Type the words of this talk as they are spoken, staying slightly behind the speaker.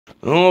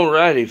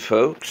Alrighty,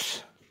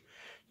 folks,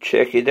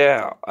 check it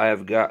out. I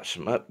have got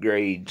some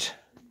upgrades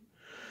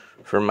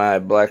for my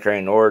Black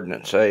Rain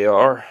Ordnance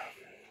AR.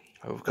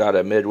 I've got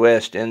a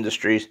Midwest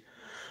Industries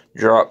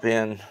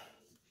drop-in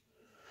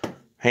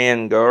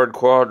handguard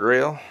quad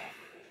rail.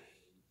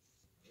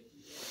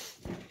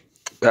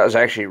 That was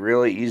actually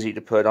really easy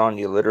to put on.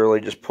 You literally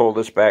just pull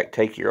this back,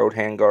 take your old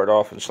handguard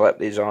off, and slap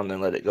these on,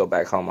 then let it go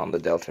back home on the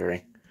Delta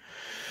ring.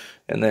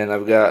 And then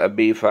I've got a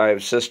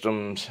B5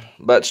 Systems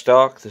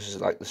buttstock. This is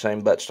like the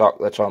same buttstock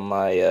that's on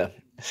my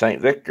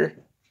St. Victor.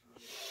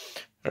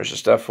 There's the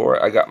stuff for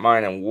it. I got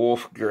mine in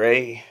wolf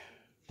gray.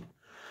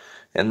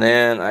 And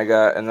then I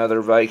got another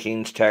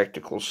Vikings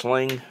tactical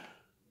sling.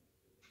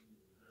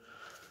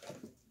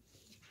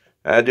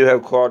 I do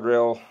have quad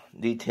rail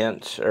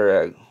detents,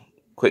 or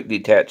quick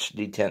detach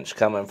detents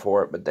coming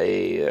for it, but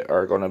they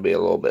are going to be a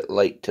little bit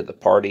late to the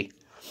party.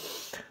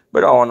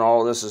 But all in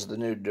all, this is the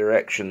new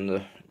direction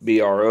the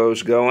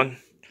BRO's going.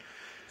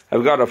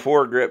 I've got a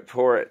foregrip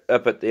for it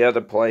up at the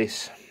other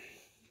place.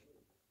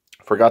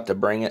 Forgot to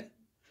bring it.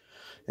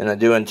 And I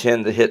do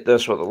intend to hit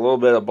this with a little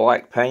bit of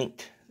black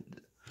paint.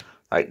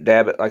 Like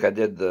dab it like I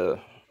did the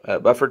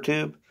buffer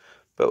tube,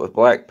 but with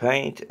black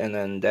paint, and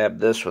then dab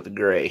this with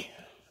gray.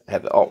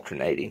 Have it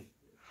alternating.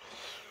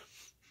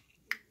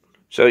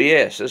 So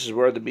yes, this is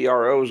where the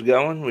BRO is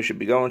going. We should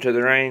be going to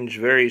the range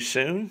very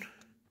soon.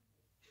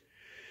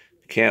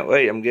 Can't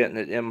wait. I'm getting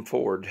it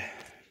M4'd.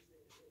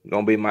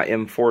 Gonna be my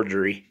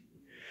M4gery.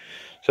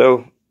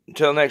 So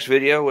until next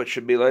video, which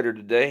should be later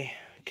today,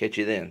 catch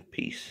you then.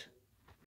 Peace.